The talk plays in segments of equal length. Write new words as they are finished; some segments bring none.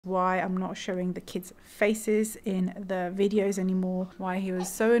Why I'm not showing the kids' faces in the videos anymore, why he was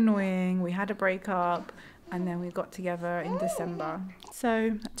so annoying, we had a breakup and then we got together in December. So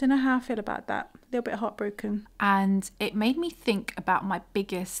I don't know how I feel about that, a little bit heartbroken. And it made me think about my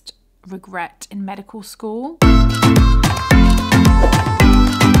biggest regret in medical school.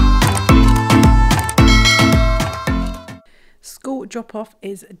 School drop-off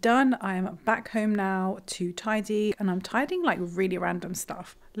is done. I am back home now to tidy, and I'm tidying like really random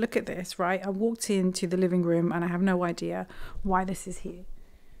stuff. Look at this, right? I walked into the living room and I have no idea why this is here.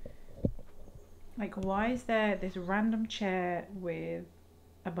 Like, why is there this random chair with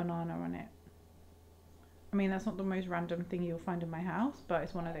a banana on it? I mean, that's not the most random thing you'll find in my house, but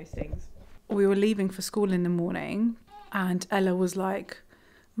it's one of those things. We were leaving for school in the morning and Ella was like,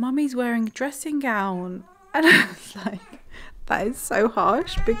 "Mummy's wearing a dressing gown." And I was like, that is so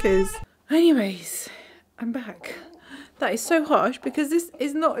harsh because... Anyways, I'm back. That is so harsh because this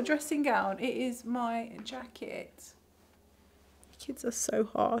is not a dressing gown. It is my jacket. Kids are so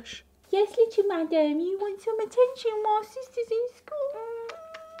harsh. Yes, little madam, you want some attention while sister's in school?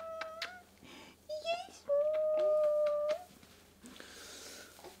 Yes.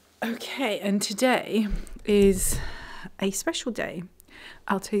 Okay, and today is a special day.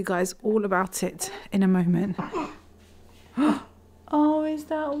 I'll tell you guys all about it in a moment. Oh, is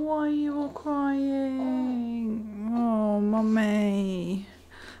that why you were crying? Oh, mummy.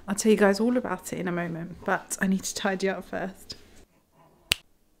 I'll tell you guys all about it in a moment, but I need to tidy up first.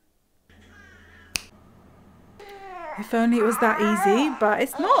 If only it was that easy, but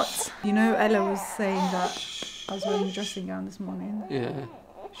it's not. You know, Ella was saying that I was wearing a dressing gown this morning. Yeah.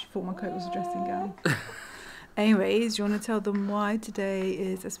 She thought my coat was a dressing gown. Anyways, do you want to tell them why today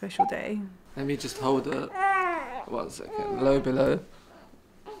is a special day? Let me just hold her 1 second. Low below,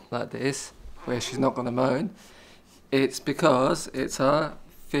 like this, where she's not going to moan. It's because it's our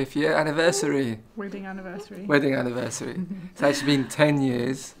 5th year anniversary. Wedding anniversary. Wedding anniversary. It's actually been 10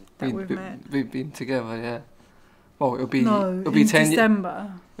 years that we've met. We've been together, yeah. Well, it'll be in 10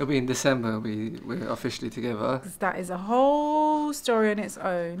 December. It'll be in December. We're officially together. That is a whole story on its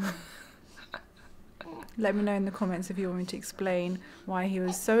own. Let me know in the comments if you want me to explain why he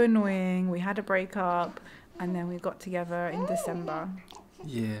was so annoying, we had a breakup, and then we got together in December.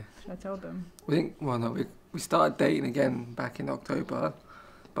 Yeah. Should I tell them? We started dating again back in October,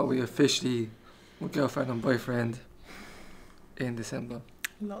 but we officially were girlfriend and boyfriend in December.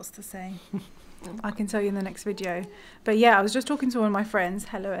 Lots to say. I can tell you in the next video. But yeah, I was just talking to one of my friends,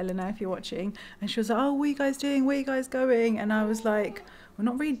 hello Eleanor if you're watching, and she was like, "Oh, what are you guys doing? Where are you guys going?" And I was like, we're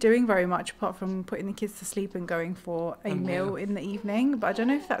not really doing very much apart from putting the kids to sleep and going for a meal in the evening. But I don't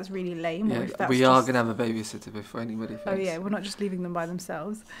know if that's really lame or if that's we are going to have a babysitter before anybody thinks. Oh yeah, we're not just leaving them by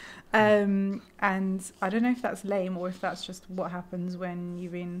themselves. And I don't know if that's lame or if that's just what happens when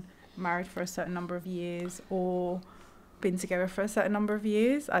you've been married for a certain number of years or been together for a certain number of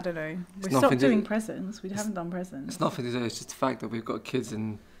years. I don't know. We've stopped doing presents. We haven't done presents. It's nothing to do. It's just the fact that we've got kids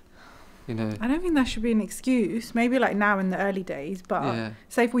and, you know. I don't think that should be an excuse. Maybe like now in the early days, but yeah.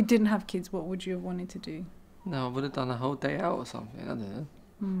 Say if we didn't have kids, what would you have wanted to do? No, I would have done a whole day out or something. I don't know.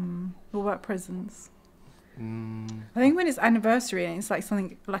 What about presents? I think when it's anniversary and it's like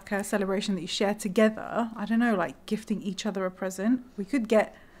something like a celebration that you share together, I don't know, like gifting each other a present. We could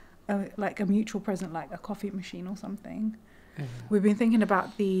get like a mutual present, like a coffee machine or something. We've been thinking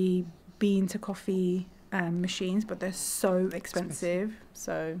about the bean to coffee machines, but they're so expensive.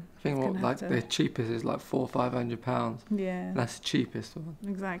 So I think the cheapest is like £400 or £500. Yeah, that's the cheapest one.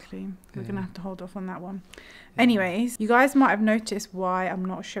 Exactly. We're gonna have to hold off on that one. Anyways, you guys might have noticed why I'm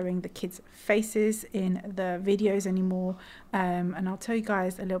not showing the kids' faces in the videos anymore, and I'll tell you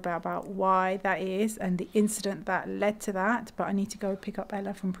guys a little bit about why that is and the incident that led to that. But I need to go pick up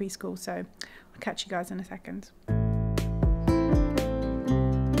Ella from preschool, so I'll catch you guys in a second.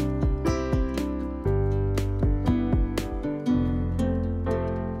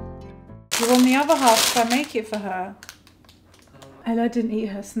 You're on the other half, so I make it for her. Ella didn't eat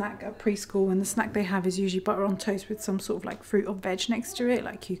her snack at preschool, and the snack they have is usually butter on toast with some sort of like fruit or veg next to it,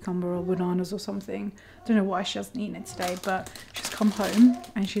 like cucumber or bananas or something. Don't know why she hasn't eaten it today, but she's come home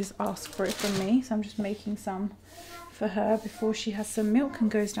and she's asked for it from me, so I'm just making some for her before she has some milk and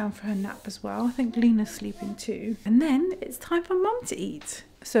goes down for her nap as well. I think Lena's sleeping too. And then it's time for Mum to eat.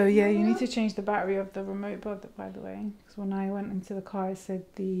 So yeah, you need to change the battery of the remote, by the way, because when I went into the car, it said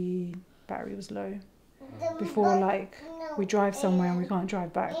the battery was low. before like we drive somewhere and we can't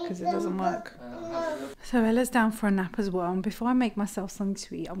drive back because it doesn't work. So Ella's down for a nap as well, and before I make myself something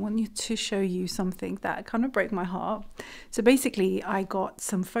to eat, I want you to show you something that kind of broke my heart. So basically I got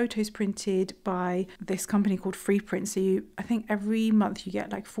some photos printed by this company called Free Print. So I think every month you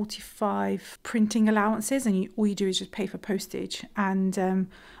get like 45 printing allowances, and all you do is just pay for postage. And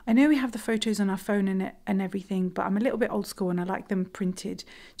I know we have the photos on our phone and everything, but I'm a little bit old school and I like them printed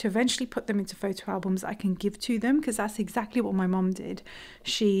to eventually put them into photo albums I can give to them, because that's exactly what my mum did.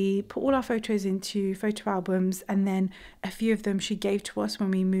 She put all our photos into photo albums, and then a few of them she gave to us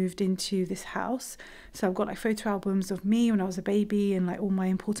when we moved into this house. So I've got like photo albums of me when I was a baby and like all my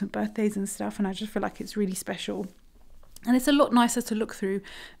important birthdays and stuff, and I just feel like it's really special. And it's a lot nicer to look through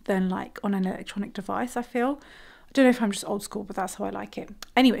than like on an electronic device, I feel. I don't know if I'm just old school, but that's how I like it.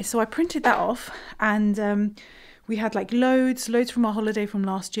 Anyway, so I printed that off, and we had like loads from our holiday from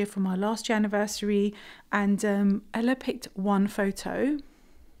last year, from our last year anniversary. And Ella picked one photo,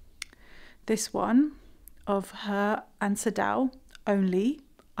 this one, of her and Sadao only.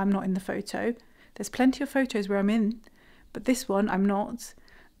 I'm not in the photo. There's plenty of photos where I'm in, but this one I'm not.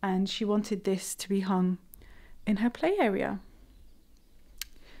 And she wanted this to be hung in her play area.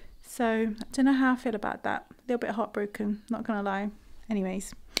 So I don't know how I feel about that. A little bit heartbroken, not gonna lie.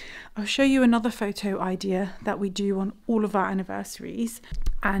 Anyways, I'll show you another photo idea that we do on all of our anniversaries,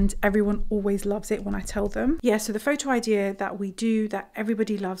 and everyone always loves it when I tell them. Yeah, so the photo idea that we do that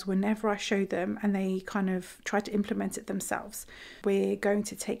everybody loves whenever I show them and they kind of try to implement it themselves. We're going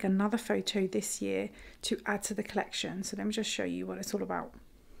to take another photo this year to add to the collection. So let me just show you what it's all about.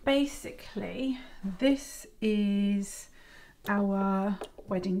 Basically, this is our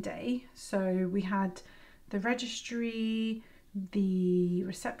wedding day. So we had the registry, the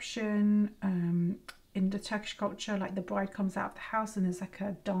reception. In the Turkish culture, like the bride comes out of the house and there's like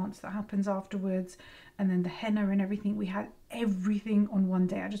a dance that happens afterwards, and then the henna and everything. We had everything on one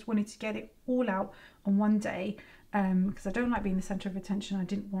day. I just wanted to get it all out on one day, because I don't like being the center of attention. I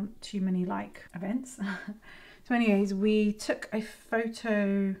didn't want too many like events. So anyways, we took a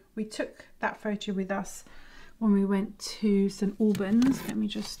photo. We took that photo with us when we went to St Albans. Let me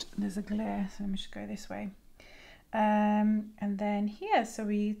just, there's a glare, so let me just go this way. And then here, so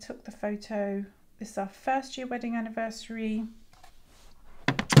we took the photo. This is our first year wedding anniversary.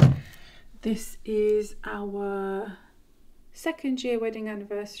 This is our second year wedding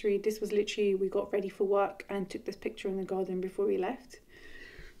anniversary. This was literally, we got ready for work and took this picture in the garden before we left.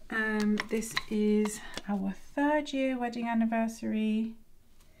 This is our third year wedding anniversary.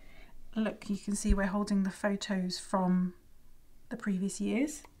 Look, you can see we're holding the photos from the previous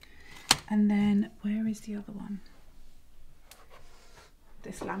years. And then where is the other one?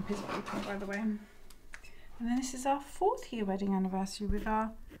 This lamp is broken, by the way. And then this is our fourth year wedding anniversary with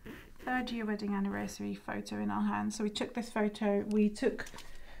our third year wedding anniversary photo in our hands. So we took this photo, we took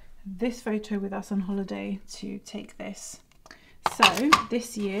this photo with us on holiday to take this. So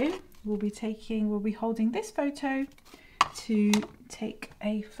this year we'll be holding this photo to take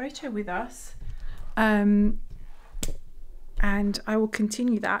a photo with us. And I will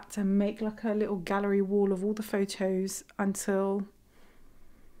continue that and make like a little gallery wall of all the photos until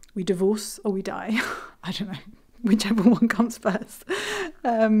we divorce or we die. I don't know, whichever one comes first.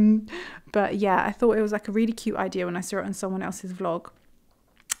 But yeah, I thought it was like a really cute idea when I saw it on someone else's vlog.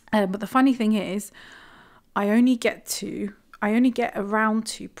 But the funny thing is, I only get around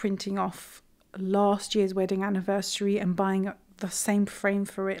to printing off last year's wedding anniversary and buying the same frame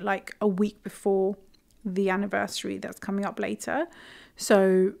for it like a week before the anniversary that's coming up later.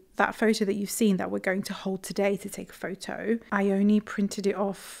 So that photo that you've seen that we're going to hold today to take a photo, I only printed it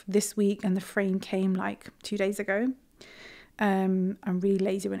off this week and the frame came like 2 days ago. I'm really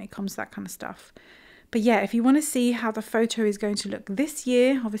lazy when it comes to that kind of stuff. But yeah, if you want to see how the photo is going to look this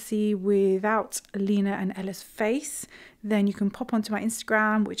year, obviously without Lena and Ella's face, then you can pop onto my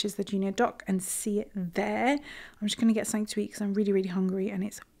Instagram, which is the Junior Doc, and see it there. I'm just going to get something to eat because I'm really, really hungry and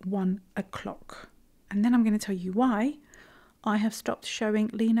it's 1 o'clock. And then I'm going to tell you why I have stopped showing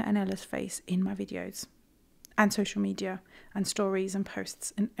Lena and Ella's face in my videos and social media and stories and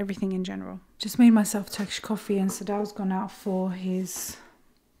posts and everything in general. Just made myself Turkish coffee and Sadal's gone out for his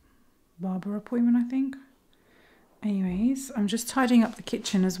barber appointment, I think. Anyways, I'm just tidying up the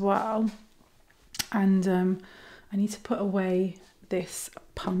kitchen as well, and I need to put away this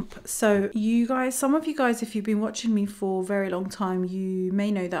pump. So you guys, some of you guys, if you've been watching me for a very long time, you may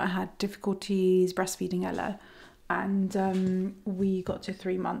know that I had difficulties breastfeeding Ella, and we got to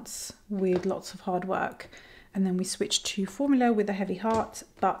 3 months with lots of hard work, and then we switched to formula with a heavy heart,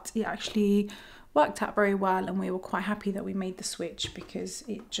 but it actually worked out very well and we were quite happy that we made the switch because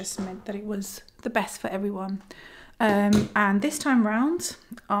it just meant that it was the best for everyone. And this time round,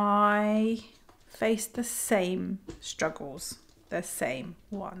 I faced the same struggles, the same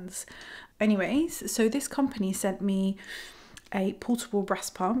ones. Anyways, so this company sent me a portable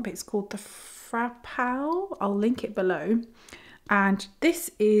breast pump. It's called the Frapal. I'll link it below. And this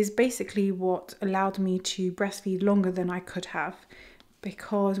is basically what allowed me to breastfeed longer than I could have,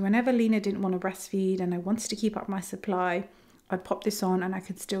 because whenever Lena didn't want to breastfeed and I wanted to keep up my supply, I'd pop this on and I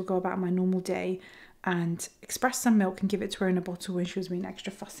could still go about my normal day and express some milk and give it to her in a bottle when she was being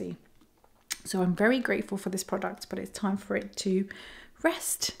extra fussy. So I'm very grateful for this product, but it's time for it to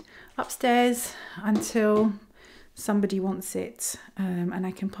rest upstairs until somebody wants it, and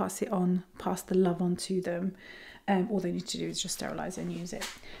I can pass the love on to them. All they need to do is just sterilize it and use it.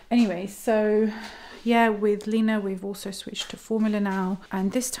 Anyway, so yeah, with Lena, we've also switched to formula now.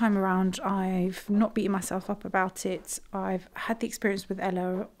 And this time around, I've not beaten myself up about it. I've had the experience with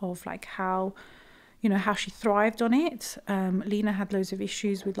Ella of like how she thrived on it. Lena had loads of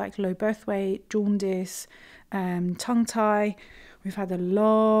issues with like low birth weight, jaundice, tongue tie. We've had a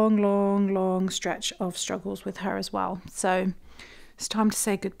long stretch of struggles with her as well. So it's time to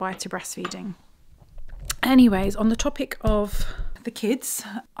say goodbye to breastfeeding. Anyways, on the topic of the kids,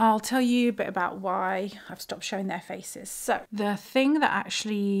 I'll tell you a bit about why I've stopped showing their faces. So the thing that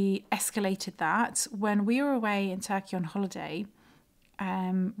actually escalated that, when we were away in Turkey on holiday,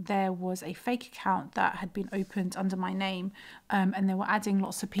 there was a fake account that had been opened under my name, and they were adding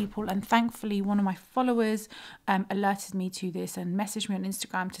lots of people, and thankfully one of my followers alerted me to this and messaged me on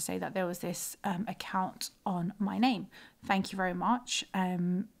Instagram to say that there was this account on my name. Thank you very much,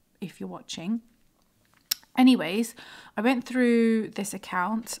 if you're watching. Anyways, I went through this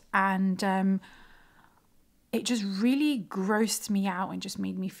account and it just really grossed me out and just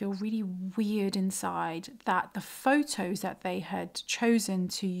made me feel really weird inside that the photos that they had chosen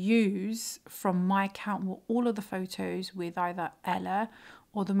to use from my account were all of the photos with either Ella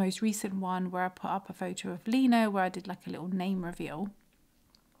or the most recent one where I put up a photo of Lena where I did like a little name reveal.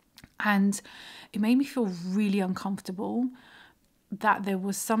 And it made me feel really uncomfortable that there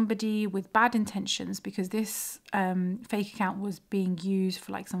was somebody with bad intentions, because this fake account was being used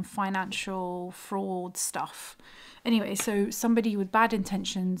for like some financial fraud stuff. Anyway, so somebody with bad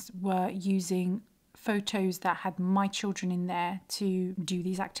intentions were using photos that had my children in there to do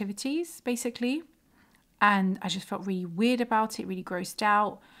these activities, basically. And I just felt really weird about it, really grossed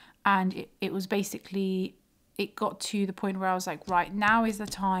out. And it was basically, it got to the point where I was like, right, now is the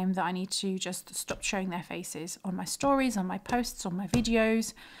time that I need to just stop showing their faces on my stories, on my posts, on my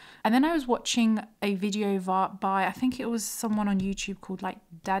videos. And then I was watching a video by, I think it was someone on YouTube called like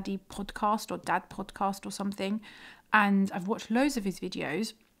Daddy Podcast or Dad Podcast or something. And I've watched loads of his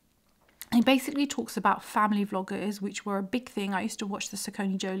videos. He basically talks about family vloggers, which were a big thing. I used to watch the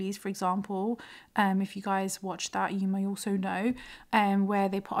Saucony Jolies, for example. If you guys watch that, you may also know, where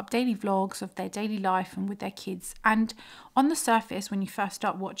they put up daily vlogs of their daily life and with their kids. And on the surface, when you first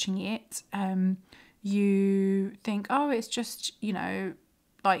start watching it, you think, oh, it's just, you know,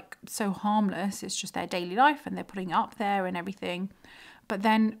 like so harmless. It's just their daily life and they're putting it up there and everything. But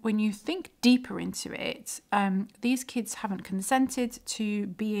then when you think deeper into it, these kids haven't consented to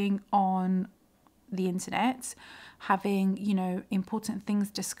being on the internet, having, you know, important things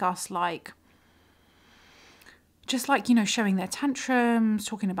discussed, like just like, you know, showing their tantrums,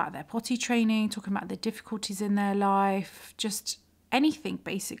 talking about their potty training, talking about the difficulties in their life, just anything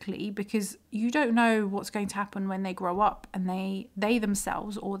basically, because you don't know what's going to happen when they grow up and they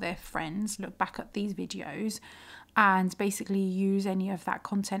themselves or their friends look back at these videos and basically use any of that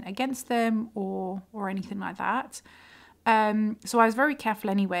content against them or anything like that. So I was very careful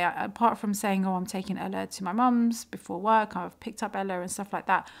anyway, apart from saying, oh, I'm taking Ella to my mum's before work, I've picked up Ella and stuff like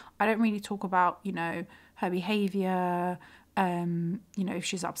that. I don't really talk about, you know, her behaviour, you know, if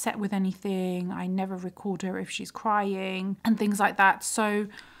she's upset with anything. I never record her if she's crying and things like that. So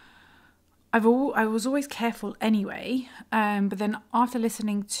I was always careful anyway. But then after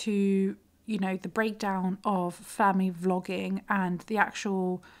listening to, you know, the breakdown of family vlogging and the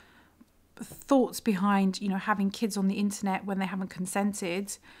actual thoughts behind, you know, having kids on the internet when they haven't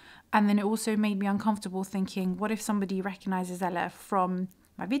consented, and then it also made me uncomfortable thinking, what if somebody recognizes Ella from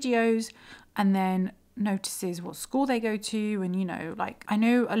my videos and then notices what school they go to? And, you know, like, I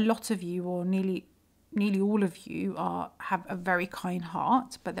know a lot of you, or nearly all of you, have a very kind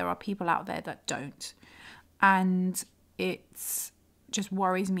heart, but there are people out there that don't, and it's just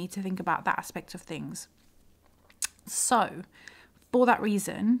worries me to think about that aspect of things. So for that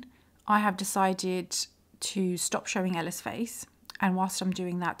reason, I have decided to stop showing Ella's face, and whilst I'm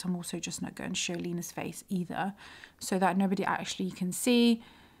doing that, I'm also just not going to show Lena's face either, so that nobody actually can see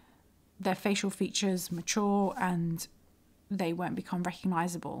their facial features mature and they won't become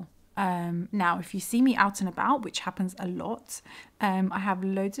recognizable. Now, if you see me out and about, which happens a lot, I have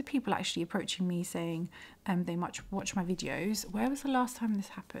loads of people actually approaching me saying they much watch my videos. Where was the last time this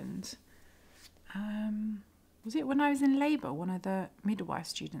happened? Was it when I was in labour? One of the midwife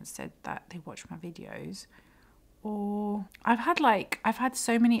students said that they watch my videos. Or I've had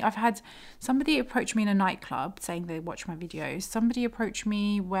somebody approach me in a nightclub saying they watch my videos. Somebody approached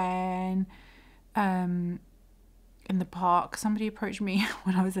me when in the park. Somebody approached me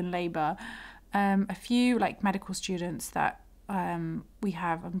when I was in labour. A few like medical students that we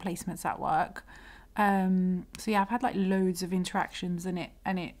have on placements at work. So yeah, I've had like loads of interactions and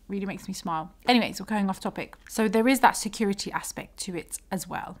it really makes me smile. Anyways, we're going off topic. So there is that security aspect to it as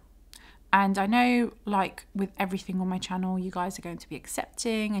well. And I know, like with everything on my channel, you guys are going to be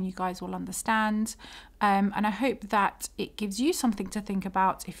accepting and you guys will understand. And I hope that it gives you something to think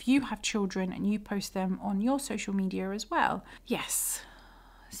about if you have children and you post them on your social media as well. Yes,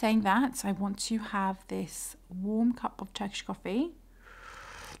 saying that, I want to have this warm cup of Turkish coffee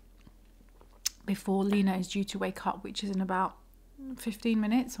before Lena is due to wake up, which is in about 15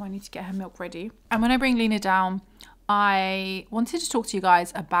 minutes. So I need to get her milk ready. And when I bring Lena down, I wanted to talk to you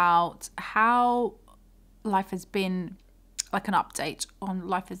guys about how life has been, like an update on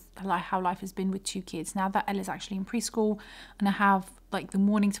how life has been with 2 kids. Now that Ella's actually in preschool and I have like the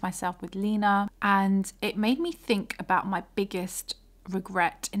morning to myself with Lena, and it made me think about my biggest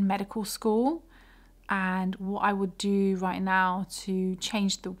regret in medical school and what I would do right now to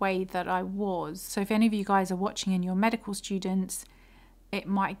change the way that I was. So if any of you guys are watching and you're medical students, it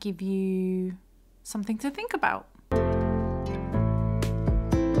might give you something to think about.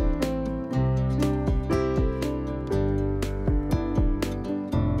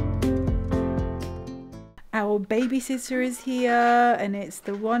 Our babysitter is here, and it's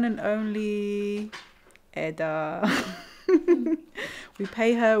the one and only Eda. We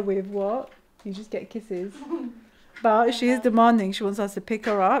pay her with what? You just get kisses. But she is demanding. She wants us to pick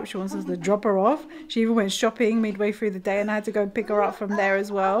her up. She wants us to drop her off. She even went shopping midway through the day, and I had to go and pick her up from there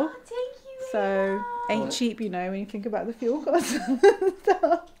as well. So ain't cheap, you know, when you think about the fuel costs.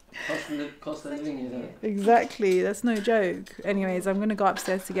 Cost of living, you know. Exactly, that's no joke. Anyways, I'm gonna go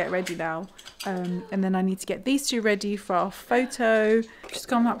upstairs to get ready now, and then I need to get these 2 ready for our photo. Just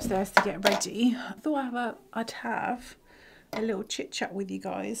gone upstairs to get ready. I thought I'd have a little chit chat with you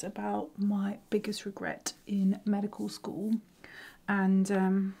guys about my biggest regret in medical school, and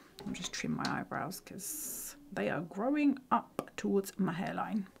I'll just trim my eyebrows because they are growing up towards my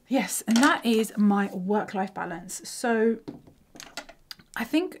hairline. Yes, and that is my work-life balance. So I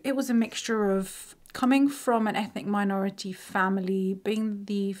think it was a mixture of coming from an ethnic minority family, being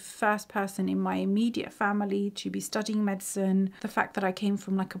the first person in my immediate family to be studying medicine, the fact that I came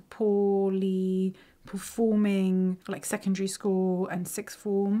from like a poorly performing like secondary school and 6th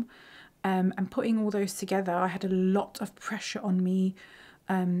form, and putting all those together, I had a lot of pressure on me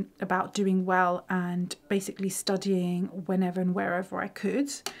about doing well and basically studying whenever and wherever I could.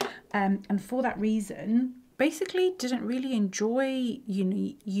 And for that reason, basically didn't really enjoy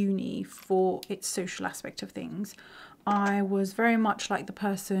uni for its social aspect of things. I was very much like the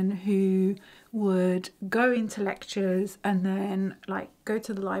person who would go into lectures and then like go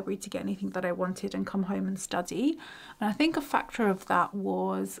to the library to get anything that I wanted and come home and study. And I think a factor of that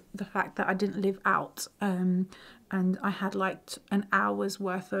was the fact that I didn't live out, and I had like an hour's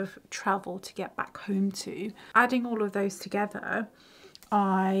worth of travel to get back home to. Adding all of those together,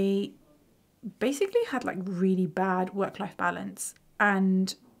 I basically had like really bad work-life balance,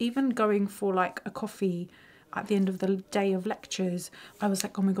 and even going for like a coffee at the end of the day of lectures, I was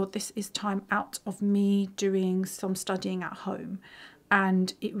like, oh my god, this is time out of me doing some studying at home.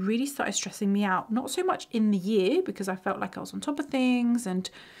 And it really started stressing me out, not so much in the year because I felt like I was on top of things and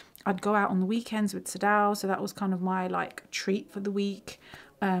I'd go out on the weekends with Sadao, so that was kind of my like treat for the week.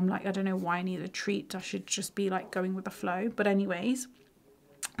 Like I don't know why I need a treat, I should just be like going with the flow, but anyways.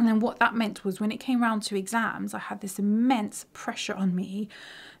 And then what that meant was when it came around to exams, I had this immense pressure on me.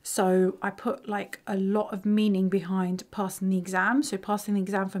 So I put like a lot of meaning behind passing the exam. So passing the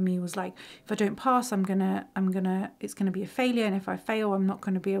exam for me was like, if I don't pass, it's gonna be a failure. And if I fail, I'm not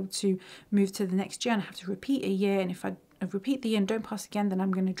gonna be able to move to the next year and I have to repeat a year. And if I repeat the year and don't pass again, then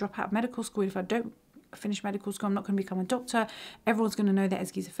I'm gonna drop out of medical school. If I don't finish medical school, I'm not gonna become a doctor. Everyone's gonna know that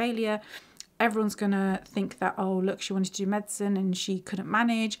Ezgi's a failure. Everyone's gonna think that, oh look, she wanted to do medicine and she couldn't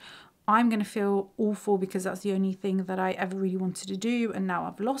manage. I'm going to feel awful because that's the only thing that I ever really wanted to do, and now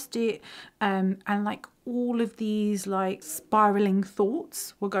I've lost it. And like all of these like spiraling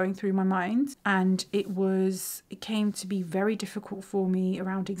thoughts were going through my mind, and it came to be very difficult for me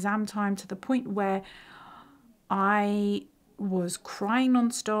around exam time, to the point where I was crying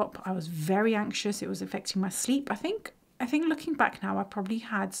nonstop. I was very anxious. It was affecting my sleep. I think looking back now, I probably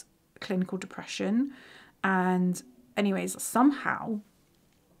had clinical depression. And anyways, somehow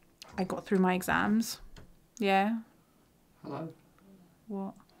I got through my exams. Yeah. Hello?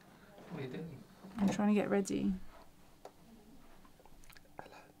 What? What are you doing? I'm trying to get ready.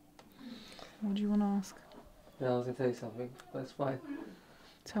 Hello? What do you want to ask? Yeah, I was going to tell you something, but it's fine.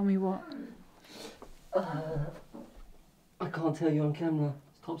 Tell me what? I can't tell you on camera.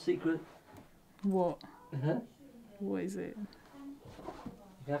 It's top secret. What? Uh-huh. What is it?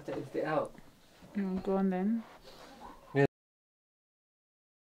 You have to edit it out. Go on then. Yeah.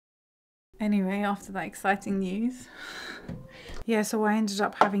 Anyway, after that exciting news. Yeah, so I ended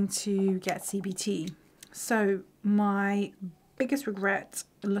up having to get CBT. So my biggest regret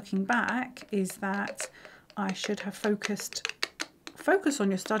looking back is that I should have focus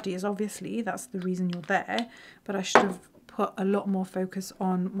on your studies, obviously, that's the reason you're there, but I should have put a lot more focus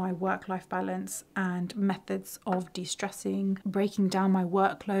on my work-life balance and methods of de-stressing, breaking down my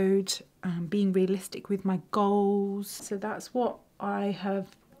workload, being realistic with my goals. So that's what I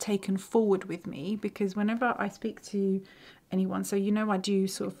have taken forward with me, because whenever I speak to anyone, so I do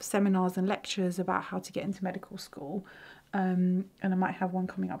sort of seminars and lectures about how to get into medical school, and I might have one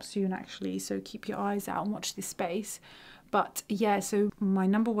coming up soon actually, so keep your eyes out and watch this space. But yeah, so my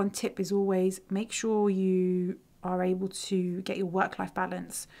number one tip is always make sure you are able to get your work-life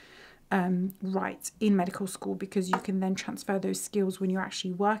balance right in medical school, because you can then transfer those skills when you're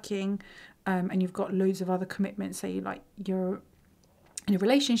actually working, and you've got loads of other commitments. Say like you're in a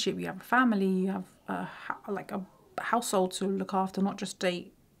relationship, you have a family, you have a household to look after, not just a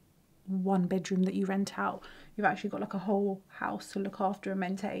one bedroom that you rent out. You've actually got like a whole house to look after and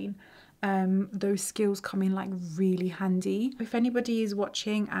maintain. Those skills come in like really handy. If anybody is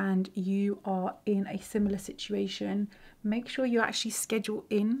watching and you are in a similar situation, make sure you actually schedule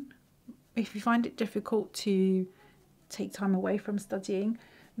in. If you find it difficult to take time away from studying,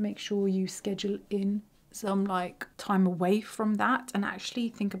 make sure you schedule in some like time away from that and actually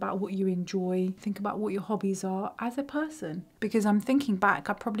think about what you enjoy, think about what your hobbies are as a person. Because I'm thinking back,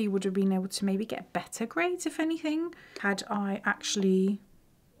 I probably would have been able to maybe get better grades, if anything, had I actually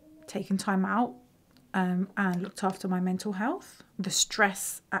taken time out and looked after my mental health. The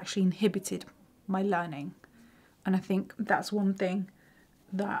stress actually inhibited my learning, and I think that's one thing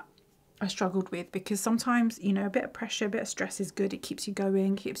that I struggled with, because sometimes a bit of pressure, a bit of stress is good. It keeps you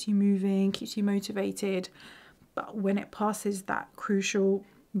going, keeps you moving, keeps you motivated. But when it passes that crucial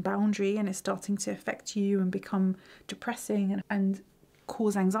boundary and it's starting to affect you and become depressing and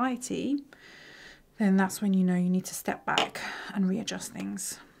cause anxiety, then that's when you need to step back and readjust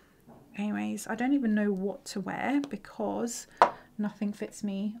things. Anyways, I don't even know what to wear because nothing fits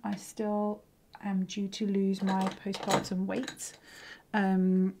me. I still am due to lose my postpartum weight.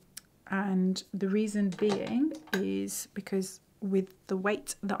 And the reason being is because with the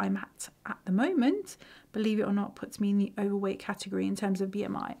weight that I'm at the moment, believe it or not, puts me in the overweight category in terms of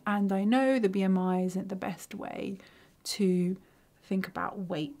BMI. And I know the BMI isn't the best way to think about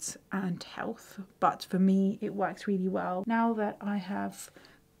weight and health, but for me, it works really well. Now that I have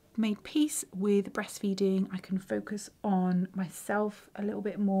made peace with breastfeeding, I can focus on myself a little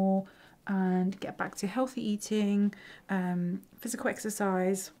bit more and get back to healthy eating, physical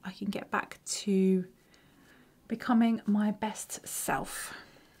exercise. I can get back to becoming my best self.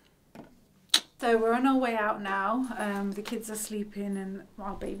 So we're on our way out now. The kids are sleeping and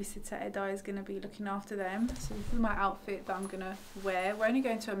our babysitter Eda is going to be looking after them. So this is my outfit that I'm going to wear. We're only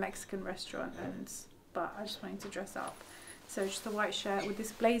going to a Mexican restaurant, but I just wanted to dress up. So just a white shirt with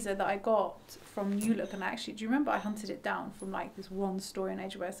this blazer that I got from New Look. And actually, do you remember I hunted it down from like this one store in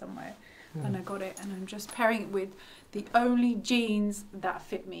Edgware somewhere? And I got it, and I'm just pairing it with the only jeans that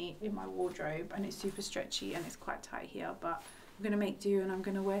fit me in my wardrobe, and it's super stretchy and it's quite tight here, but I'm going to make do, and I'm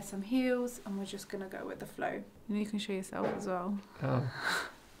going to wear some heels, and we're just going to go with the flow. You can show yourself as well. Oh.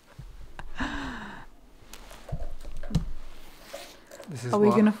 Are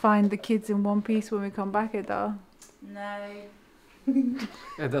we going to find the kids in one piece when we come back, Eda? No.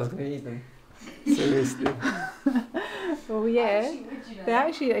 Eda's going to eat them. Seriously. Well, yeah. They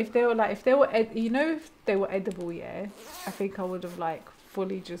actually, if they were edible, yeah, I think I would have like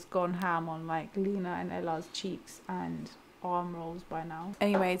fully just gone ham on like Lena and Ella's cheeks and arm rolls by now.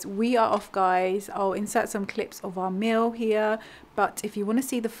 Anyways, we are off, guys. I'll insert some clips of our meal here, but if you want to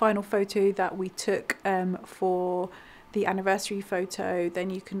see the final photo that we took for the anniversary photo, then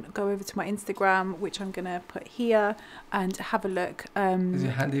you can go over to my Instagram, which I'm gonna put here, and have a look. Is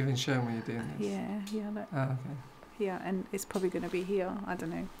your hand even showing when you're doing this? Yeah, look. Oh, okay. Yeah, and it's probably gonna be here, I don't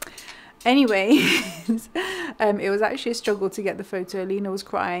know. Anyway, it was actually a struggle to get the photo. Alina was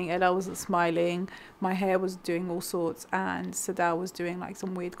crying, Ella wasn't smiling, my hair was doing all sorts, and Sadal was doing like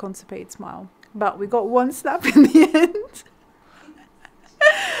some weird constipated smile, but we got one snap in the end.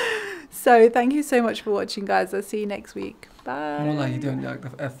 So thank you so much for watching, guys. I'll see you next week. Bye. More like you don't like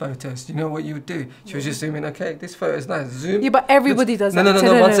the photos. You know what you would do? She was just zooming. Okay, this photo is nice. Zoom. Yeah, but everybody does that. No.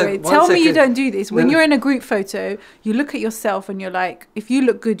 Wait. Tell me you don't do this. When you're in a group photo, you look at yourself and you're like, if you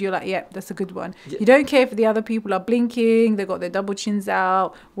look good, you're like, yep, that's a good one. Yeah. You don't care if the other people are blinking, they got their double chins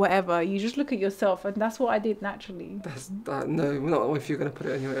out, whatever. You just look at yourself, and that's what I did naturally. No, not if you're gonna put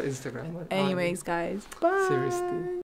it on your Instagram. Anyways, guys, bye. Seriously.